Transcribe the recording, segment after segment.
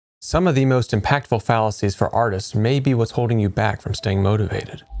Some of the most impactful fallacies for artists may be what's holding you back from staying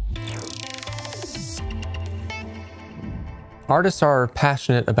motivated. Artists are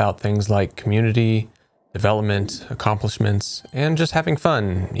passionate about things like community, development, accomplishments, and just having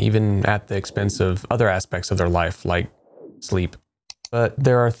fun, even at the expense of other aspects of their life, like sleep. But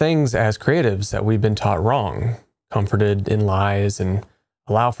there are things as creatives that we've been taught wrong, comforted in lies, and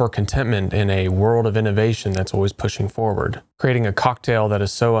allow for contentment in a world of innovation that's always pushing forward. Creating a cocktail that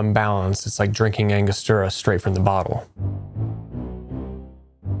is so unbalanced, it's like drinking Angostura straight from the bottle.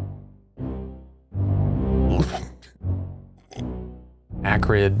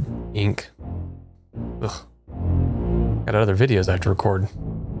 Acrid ink. Ugh. Got other videos I have to record.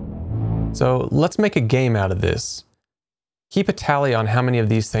 So let's make a game out of this. Keep a tally on how many of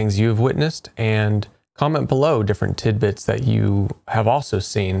these things you've witnessed and comment below different tidbits that you have also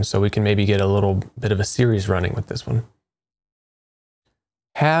seen so we can maybe get a little bit of a series running with this one.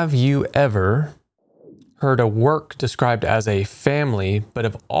 Have you ever heard a work described as a family, but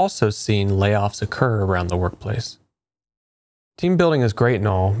have also seen layoffs occur around the workplace? Team building is great and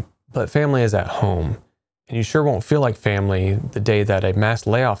all, but family is at home, and you sure won't feel like family the day that a mass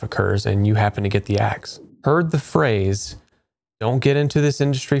layoff occurs and you happen to get the axe. Heard the phrase, "Don't get into this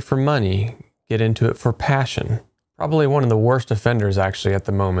industry for money, get into it for passion." Probably one of the worst offenders actually at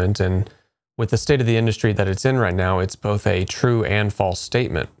the moment, and with the state of the industry that it's in right now, it's both a true and false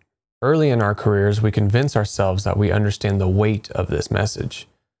statement. Early in our careers, we convince ourselves that we understand the weight of this message,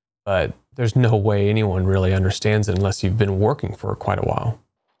 but there's no way anyone really understands it unless you've been working for quite a while.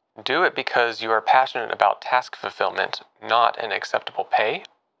 Do it because you are passionate about task fulfillment, not an acceptable pay.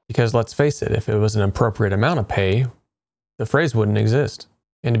 Because let's face it, if it was an appropriate amount of pay, the phrase wouldn't exist.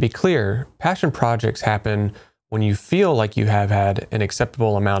 And to be clear, passion projects happen when you feel like you have had an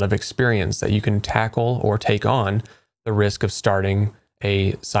acceptable amount of experience that you can tackle or take on the risk of starting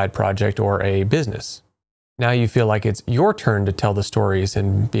a side project or a business. Now you feel like it's your turn to tell the stories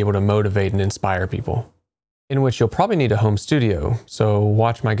and be able to motivate and inspire people. In which you'll probably need a home studio, so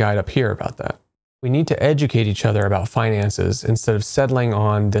watch my guide up here about that. We need to educate each other about finances instead of settling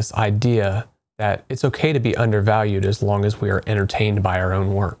on this idea that it's okay to be undervalued as long as we are entertained by our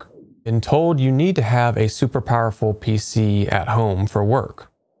own work. Been told you need to have a super powerful PC at home for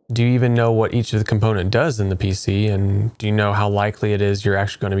work. Do you even know what each of the component does in the PC, and do you know how likely it is you're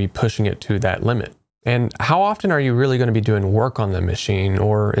actually going to be pushing it to that limit? And how often are you really going to be doing work on the machine,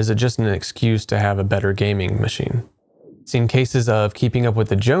 or is it just an excuse to have a better gaming machine? Seen cases of keeping up with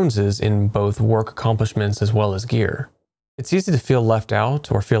the Joneses in both work accomplishments as well as gear. It's easy to feel left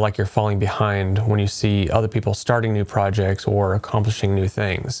out or feel like you're falling behind when you see other people starting new projects or accomplishing new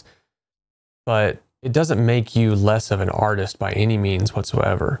things. But it doesn't make you less of an artist by any means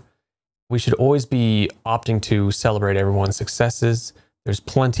whatsoever. We should always be opting to celebrate everyone's successes. There's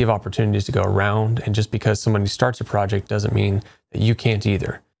plenty of opportunities to go around, and just because somebody starts a project doesn't mean that you can't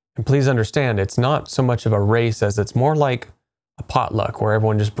either. And please understand, it's not so much of a race as it's more like a potluck where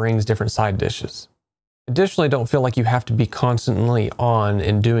everyone just brings different side dishes. Additionally, don't feel like you have to be constantly on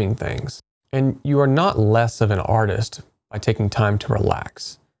and doing things. And you are not less of an artist by taking time to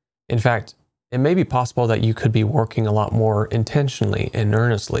relax. In fact, it may be possible that you could be working a lot more intentionally and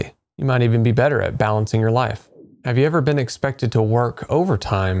earnestly. You might even be better at balancing your life. Have you ever been expected to work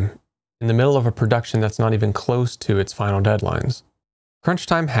overtime in the middle of a production that's not even close to its final deadlines? Crunch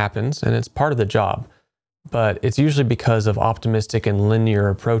time happens, and it's part of the job, but it's usually because of optimistic and linear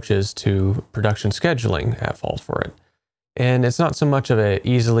approaches to production scheduling at fault for it. And it's not so much of an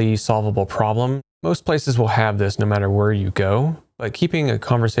easily solvable problem. Most places will have this no matter where you go, but keeping a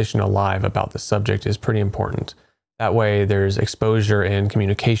conversation alive about the subject is pretty important. That way there's exposure and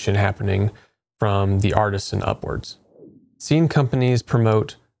communication happening from the artists and upwards. Seen companies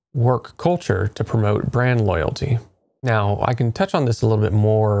promote work culture to promote brand loyalty. Now, I can touch on this a little bit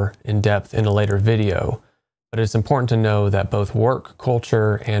more in depth in a later video, but it's important to know that both work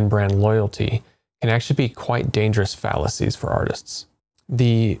culture and brand loyalty can actually be quite dangerous fallacies for artists.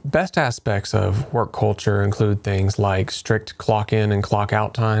 The best aspects of work culture include things like strict clock in and clock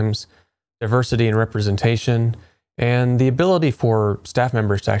out times, diversity and representation, and the ability for staff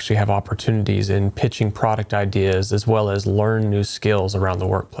members to actually have opportunities in pitching product ideas as well as learn new skills around the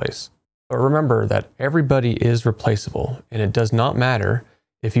workplace. But remember that everybody is replaceable, and it does not matter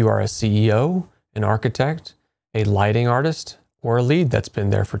if you are a CEO, an architect, a lighting artist, or a lead that's been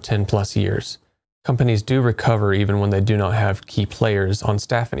there for 10+ years. Companies do recover even when they do not have key players on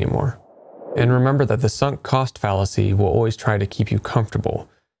staff anymore. And remember that the sunk cost fallacy will always try to keep you comfortable,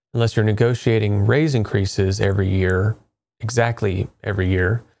 unless you're negotiating raise increases every year, exactly every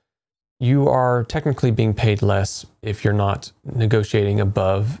year. you are technically being paid less if you're not negotiating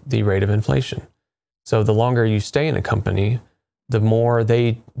above the rate of inflation. So the longer you stay in a company, the more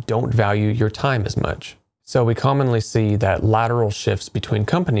they don't value your time as much. So we commonly see that lateral shifts between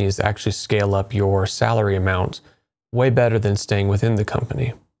companies actually scale up your salary amount way better than staying within the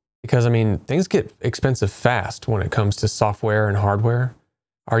company. Because, I mean, things get expensive fast when it comes to software and hardware.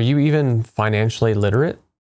 Are you even financially literate?